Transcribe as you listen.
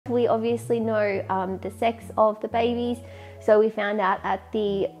we obviously know the sex of the babies. So we found out at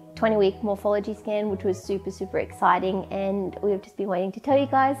the 20-week morphology scan, which was super exciting, and we've just been waiting to tell you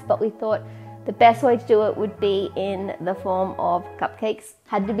guys, but we thought the best way to do it would be in the form of cupcakes.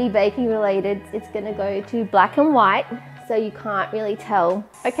 Had to be baking related. It's gonna go to black and white, so you can't really tell.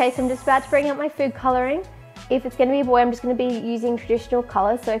 Okay, so I'm just about to bring out my food coloring. If it's gonna be a boy, I'm just gonna be using traditional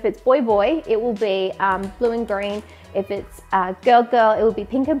colors. So if it's boy, it will be blue and green. If it's girl, it will be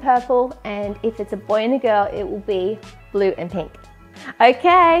pink and purple. And if it's a boy and a girl, it will be blue and pink.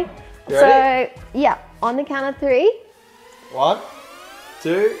 Okay, so yeah, on the count of 3. 1,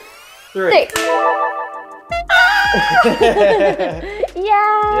 2, 3. Yay!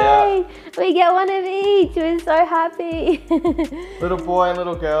 Yeah. We get one of each. We're so happy. Little boy and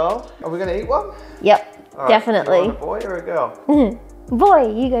little girl. Are we gonna eat one? Yep, All right, definitely. You want a boy or a girl? Boy,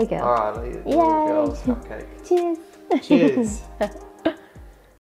 you go girl. All right, I'll eat a little girl's cupcake. Cheers. Cheers.